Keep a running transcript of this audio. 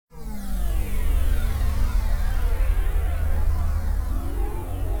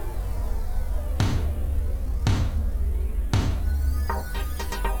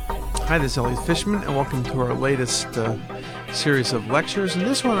Hi, this is Elliot Fishman, and welcome to our latest series of lectures. In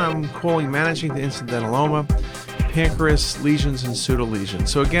this one, I'm calling Managing the Incidentaloma, Pancreas Lesions and Pseudolesions.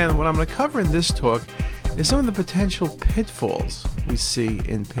 So again, what I'm going to cover in this talk is some of the potential pitfalls we see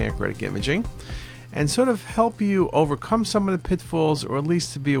in pancreatic imaging, and sort of help you overcome some of the pitfalls, or at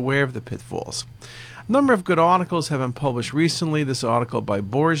least to be aware of the pitfalls. A number of good articles have been published recently. This article by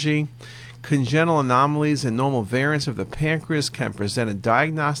Borgi, Congenital anomalies and normal variants of the pancreas can present a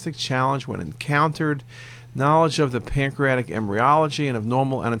diagnostic challenge when encountered. Knowledge of the pancreatic embryology and of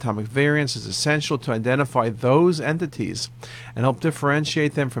normal anatomic variants is essential to identify those entities and help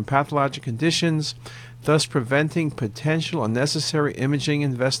differentiate them from pathologic conditions, thus preventing potential unnecessary imaging,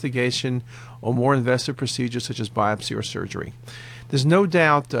 investigation, or more invasive procedures such as biopsy or surgery. There's no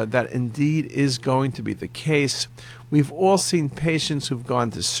doubt that indeed is going to be the case. We've all seen patients who've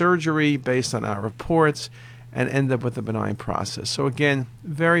gone to surgery based on our reports and end up with a benign process. So again,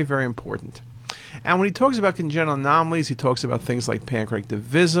 very, very important. And when he talks about congenital anomalies, he talks about things like pancreatic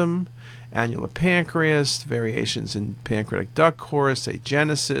divisum, annular pancreas, variations in pancreatic duct course,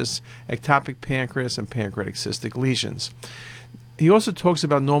 agenesis, ectopic pancreas, and pancreatic cystic lesions. He also talks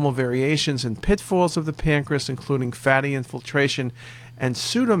about normal variations and pitfalls of the pancreas, including fatty infiltration and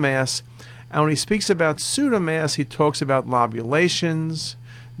pseudomass. And when he speaks about pseudomass, he talks about lobulations,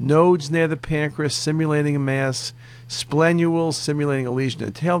 nodes near the pancreas simulating a mass, splenules simulating a lesion in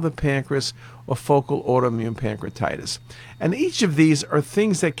the tail of the pancreas, or focal autoimmune pancreatitis. And each of these are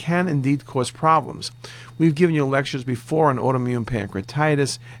things that can indeed cause problems. We've given you lectures before on autoimmune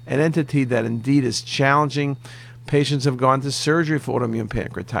pancreatitis, an entity that indeed is challenging. Patients have gone to surgery for autoimmune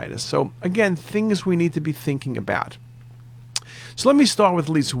pancreatitis. So again, things we need to be thinking about. So let me start with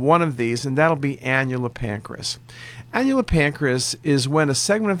at least one of these, and that'll be annular pancreas. Annular pancreas is when a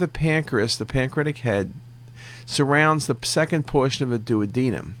segment of the pancreas, the pancreatic head, surrounds the second portion of the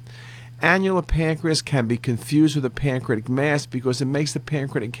duodenum. Annular pancreas can be confused with a pancreatic mass because it makes the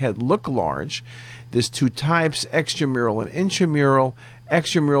pancreatic head look large. There's two types, extramural and intramural.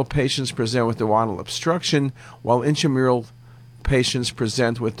 Extramural patients present with duodenal obstruction, while intramural patients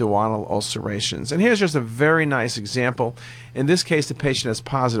present with duodenal ulcerations. And here's just a very nice example. In this case, the patient has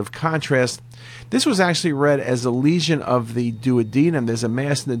positive contrast. This was actually read as a lesion of the duodenum. There's a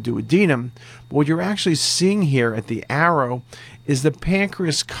mass in the duodenum. But what you're actually seeing here at the arrow is the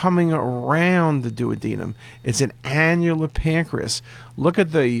pancreas coming around the duodenum. It's an annular pancreas. Look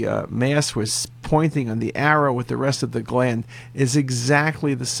at the mass we're pointing on the arrow with the rest of the gland. Is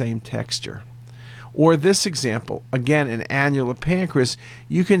exactly the same texture. Or this example, again, an annular pancreas,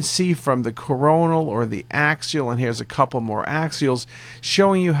 you can see from the coronal or the axial, and here's a couple more axials,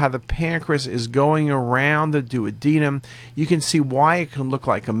 showing you how the pancreas is going around the duodenum. You can see why it can look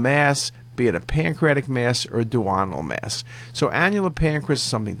like a mass, be it a pancreatic mass or a duodenal mass. So annular pancreas is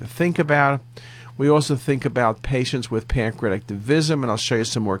something to think about. We also think about patients with pancreatic divisum, and I'll show you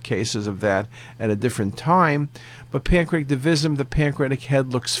some more cases of that at a different time. But pancreatic divisum, the pancreatic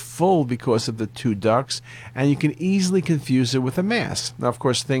head looks full because of the two ducts, and you can easily confuse it with a mass. Now, of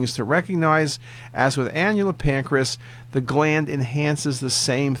course, things to recognize, as with annular pancreas, the gland enhances the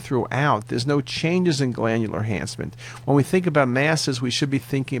same throughout. There's no changes in glandular enhancement. When we think about masses, we should be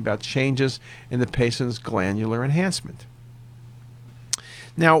thinking about changes in the patient's glandular enhancement.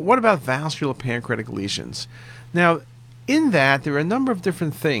 Now, what about vascular pancreatic lesions? Now, in that, there are a number of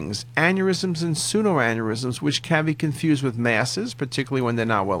different things, aneurysms and pseudoaneurysms, which can be confused with masses, particularly when they're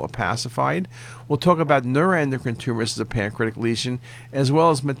not well opacified. We'll talk about neuroendocrine tumors as a pancreatic lesion, as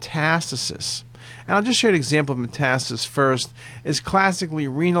well as metastasis. And I'll just show you an example of metastasis first. It's classically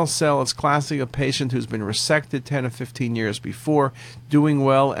renal cell. It's classically a patient who's been resected 10 or 15 years before, doing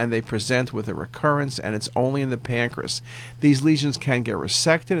well, and they present with a recurrence, and it's only in the pancreas. These lesions can get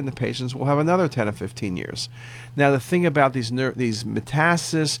resected, and the patients will have another 10 or 15 years. Now, the thing about these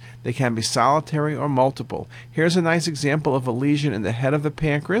metastases, they can be solitary or multiple. Here's a nice example of a lesion in the head of the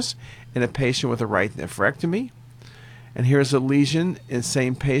pancreas in a patient with a right nephrectomy. And here's a lesion in the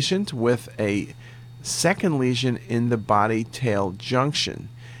same patient with a second lesion in the body-tail junction.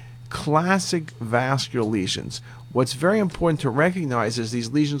 Classic vascular lesions. What's very important to recognize is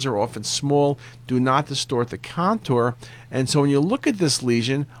these lesions are often small, do not distort the contour, and so when you look at this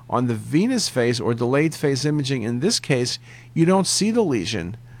lesion on the venous phase or delayed phase imaging, in this case, you don't see the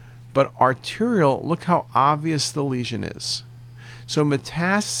lesion, but arterial, look how obvious the lesion is. So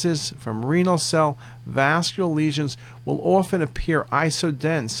metastasis from renal cell vascular lesions will often appear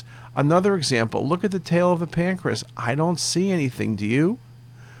isodense. Another example, look at the tail of the pancreas. I don't see anything, do you?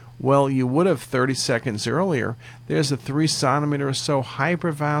 Well, you would have 30 seconds earlier. There's a 3 centimeter or so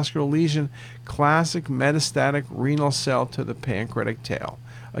hypervascular lesion, classic metastatic renal cell to the pancreatic tail.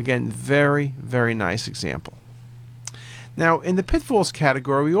 Again, very, very nice example. Now, in the pitfalls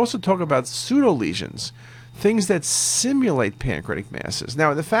category, we also talk about pseudolesions, things that simulate pancreatic masses.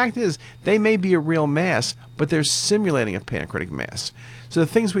 Now, the fact is, they may be a real mass, but they're simulating a pancreatic mass. So the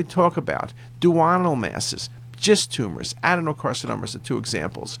things we talk about, duodenal masses, GIST tumors, adenocarcinomas are two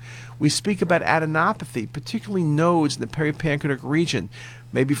examples. We speak about adenopathy, particularly nodes in the peripancreatic region,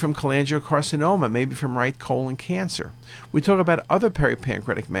 maybe from cholangiocarcinoma, maybe from right colon cancer. We talk about other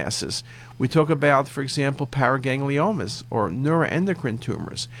peripancreatic masses. We talk about, for example, paragangliomas or neuroendocrine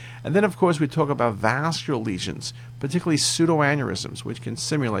tumors. And then, of course, we talk about vascular lesions, particularly pseudoaneurysms, which can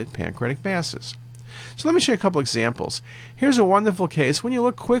simulate pancreatic masses. So let me show you a couple examples. Here's a wonderful case. When you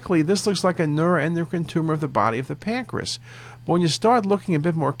look quickly, this looks like a neuroendocrine tumor of the body of the pancreas. But when you start looking a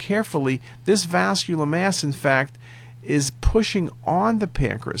bit more carefully, this vascular mass, in fact, is pushing on the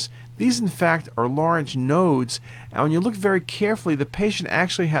pancreas. These, in fact, are large nodes, and when you look very carefully, the patient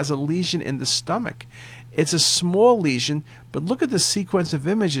actually has a lesion in the stomach. It's a small lesion, but look at the sequence of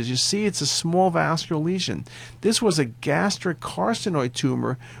images. You see it's a small vascular lesion. This was a gastric carcinoid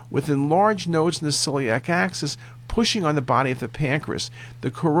tumor with enlarged nodes in the celiac axis pushing on the body of the pancreas.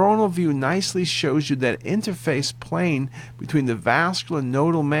 The coronal view nicely shows you that interface plane between the vascular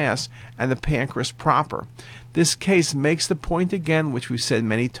nodal mass and the pancreas proper. This case makes the point again, which we've said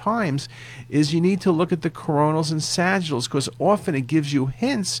many times, is you need to look at the coronals and sagittals because often it gives you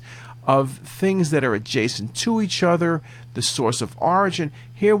hints of things that are adjacent to each other, the source of origin.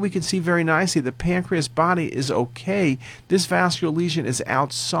 Here we can see very nicely the pancreas body is okay. This vascular lesion is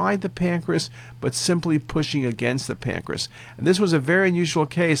outside the pancreas, but simply pushing against the pancreas. And this was a very unusual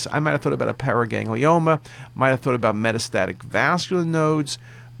case. I might have thought about a paraganglioma, might have thought about metastatic vascular nodes,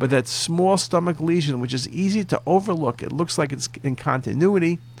 but that small stomach lesion, which is easy to overlook, it looks like it's in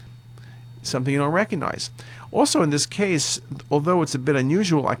continuity, something you don't recognize. Also in this case, although it's a bit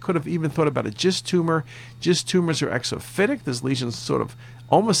unusual, I could have even thought about a GIST tumor. GIST tumors are exophytic. This lesion sort of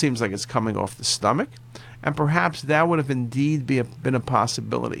almost seems like it's coming off the stomach, and perhaps that would have indeed been a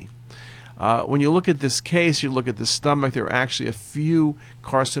possibility. When you look at this case, you look at the stomach, there are actually a few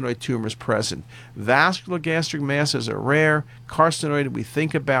carcinoid tumors present. Vascular gastric masses are rare. Carcinoid we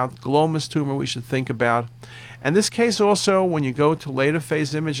think about. Glomus tumor we should think about. And this case also, when you go to later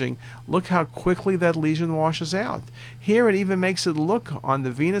phase imaging, look how quickly that lesion washes out. Here it even makes it look on the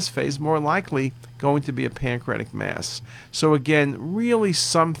venous phase more likely going to be a pancreatic mass. So again, really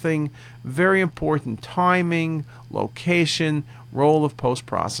something very important: timing, location, role of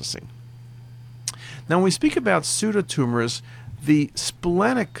post-processing. Now when we speak about pseudotumors, the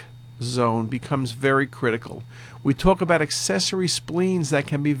splenic zone becomes very critical. We talk about accessory spleens that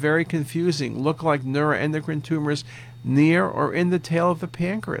can be very confusing, look like neuroendocrine tumors near or in the tail of the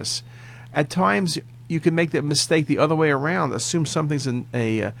pancreas. At times, you can make that mistake the other way around, assume something's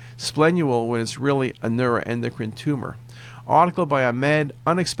a splenule when it's really a neuroendocrine tumor. Article by Ahmed: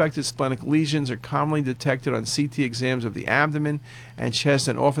 unexpected splenic lesions are commonly detected on CT exams of the abdomen and chest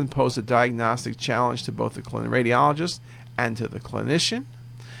and often pose a diagnostic challenge to both the radiologist and to the clinician.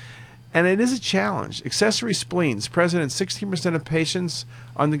 And it is a challenge. Accessory spleens present in 16% of patients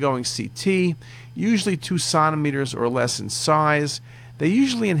undergoing CT, usually 2 centimeters or less in size. They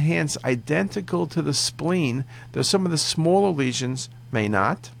usually enhance identical to the spleen, though some of the smaller lesions may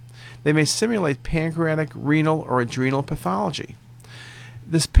not. They may simulate pancreatic, renal, or adrenal pathology.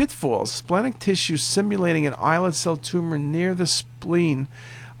 This pitfall, splenic tissue simulating an islet cell tumor near the spleen.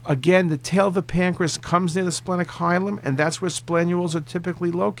 Again, the tail of the pancreas comes near the splenic hilum, and that's where splenules are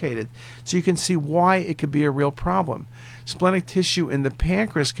typically located. So you can see why it could be a real problem. Splenic tissue in the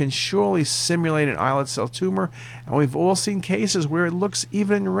pancreas can surely simulate an islet cell tumor, and we've all seen cases where it looks,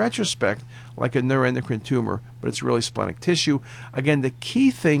 even in retrospect, like a neuroendocrine tumor, but it's really splenic tissue. Again, the key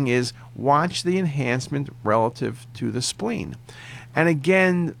thing is watch the enhancement relative to the spleen. And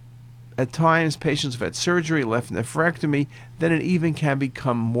again, at times, patients have had surgery, left nephrectomy, then it even can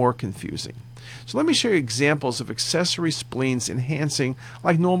become more confusing. So let me show you examples of accessory spleens enhancing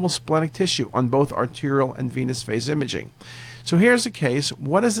like normal splenic tissue on both arterial and venous phase imaging. So here's a case.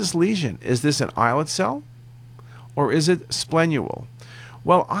 What is this lesion? Is this an islet cell or is it splenule?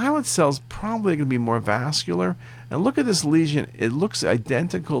 Well, islet cells probably going to be more vascular. And look at this lesion. It looks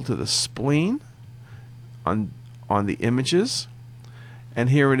identical to the spleen on the images. And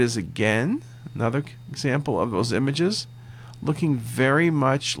here it is again, another example of those images, looking very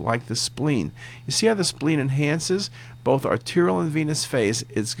much like the spleen. You see how the spleen enhances, both arterial and venous phase,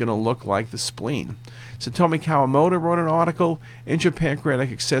 it's going to look like the spleen. Satomi Kawamoto wrote an article,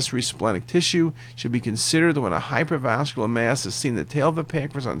 intrapancreatic accessory splenic tissue should be considered when a hypervascular mass is seen in the tail of the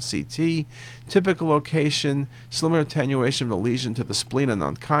pancreas on CT. Typical location, similar attenuation of the lesion to the spleen and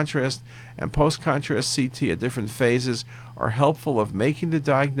non-contrast, and post-contrast CT at different phases are helpful of making the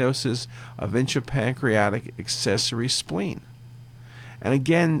diagnosis of intrapancreatic accessory spleen. And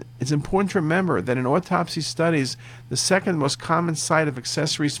again, it's important to remember that in autopsy studies, the second most common site of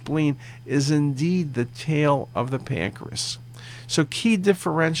accessory spleen is indeed the tail of the pancreas. So key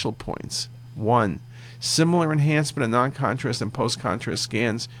differential points. 1. Similar enhancement of non-contrast and post-contrast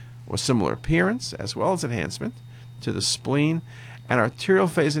scans or similar appearance as well as enhancement to the spleen. And arterial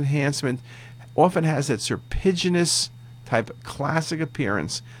phase enhancement often has that serpiginous type classic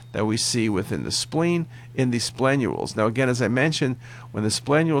appearance that we see within the spleen in the splenoles. Now again, as I mentioned, when the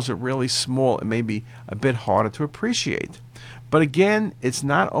splenoles are really small, it may be a bit harder to appreciate. But again, it's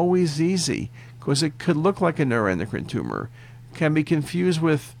not always easy because it could look like a neuroendocrine tumor. It can be confused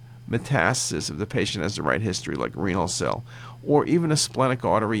with metastasis if the patient has the right history, like renal cell, or even a splenic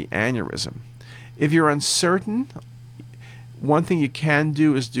artery aneurysm. If you're uncertain, one thing you can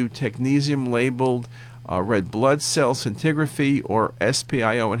do is do technetium-labeled red blood cell scintigraphy or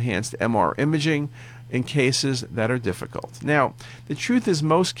SPIO-enhanced MR imaging in cases that are difficult. Now, the truth is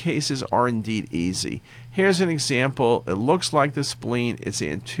most cases are indeed easy. Here's an example. It looks like the spleen. It's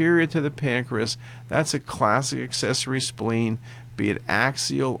anterior to the pancreas. That's a classic accessory spleen, be it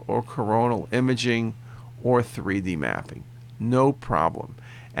axial or coronal imaging or 3D mapping. No problem.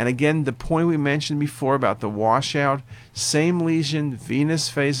 And again, the point we mentioned before about the washout, same lesion, venous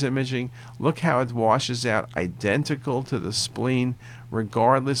phase imaging, look how it washes out, identical to the spleen,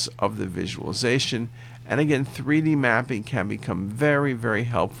 regardless of the visualization. And again, 3D mapping can become very, very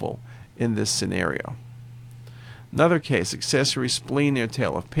helpful in this scenario. Another case, accessory spleen near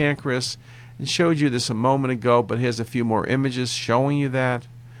tail of pancreas. I showed you this a moment ago, but here's a few more images showing you that.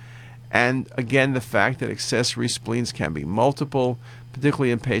 And again, the fact that accessory spleens can be multiple,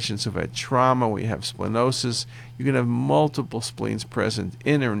 particularly in patients who've had trauma, we have splenosis. You can have multiple spleens present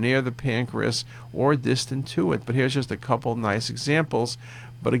in or near the pancreas or distant to it. But here's just a couple nice examples.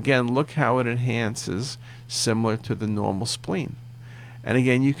 But again, look how it enhances, similar to the normal spleen. And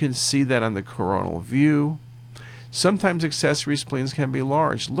again, you can see that on the coronal view. Sometimes accessory spleens can be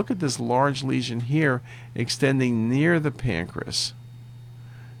large. Look at this large lesion here extending near the pancreas.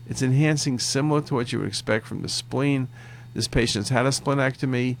 It's enhancing similar to what you would expect from the spleen. This patient's had a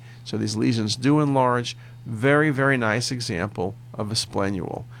splenectomy, so these lesions do enlarge. Very, very nice example of a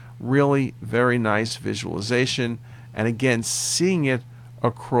splenule. Really very nice visualization, and again, seeing it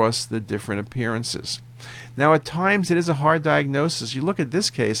across the different appearances. Now, at times, it is a hard diagnosis. You look at this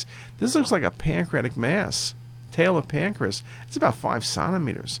case, this looks like a pancreatic mass. Tail of pancreas, it's about 5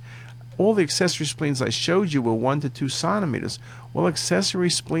 centimeters. All the accessory spleens I showed you were 1 to 2 centimeters. Well, accessory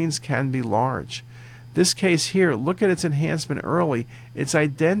spleens can be large. This case here, look at its enhancement early. It's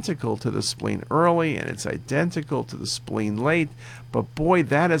identical to the spleen early, and it's identical to the spleen late. But boy,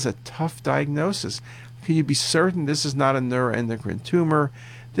 that is a tough diagnosis. Can you be certain this is not a neuroendocrine tumor?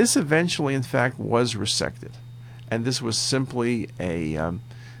 This eventually, in fact, was resected. And this was simply a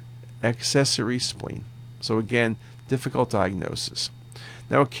accessory spleen. So again, difficult diagnosis.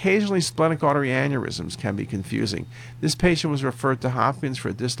 Now, occasionally splenic artery aneurysms can be confusing. This patient was referred to Hopkins for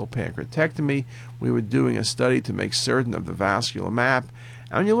a distal pancreatectomy. We were doing a study to make certain of the vascular map.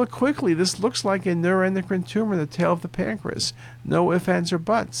 And when you look quickly, this looks like a neuroendocrine tumor in the tail of the pancreas. No ifs, ands, or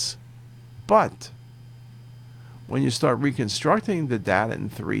buts. But when you start reconstructing the data in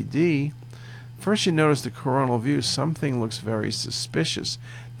 3D, first you notice the coronal view. Something looks very suspicious.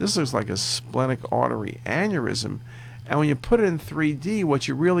 This looks like a splenic artery aneurysm. And when you put it in 3D, what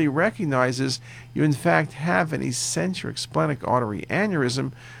you really recognize is you in fact have an eccentric splenic artery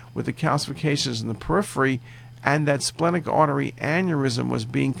aneurysm with the calcifications in the periphery, and that splenic artery aneurysm was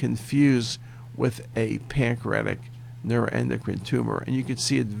being confused with a pancreatic neuroendocrine tumor. And you can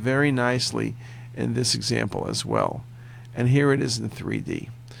see it very nicely in this example as well. And here it is in 3D.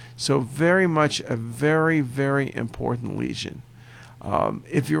 So very much a very, very important lesion.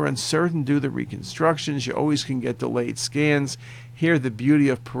 If you're uncertain, do the reconstructions. You always can get delayed scans. Here, the beauty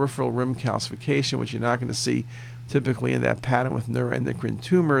of peripheral rim calcification, which you're not going to see typically in that pattern with neuroendocrine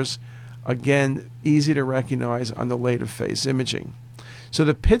tumors. Again, easy to recognize on the later phase imaging. So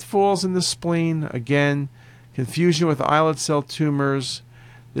the pitfalls in the spleen, again, confusion with islet cell tumors,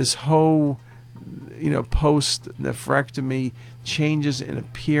 this whole post-nephrectomy, changes in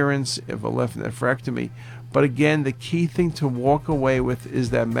appearance of a left nephrectomy. But again, the key thing to walk away with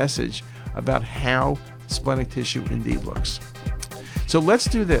is that message about how splenic tissue indeed looks. So let's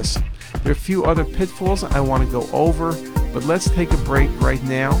do this. There are a few other pitfalls I want to go over, but let's take a break right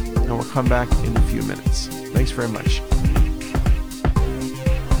now, and we'll come back in a few minutes. Thanks very much.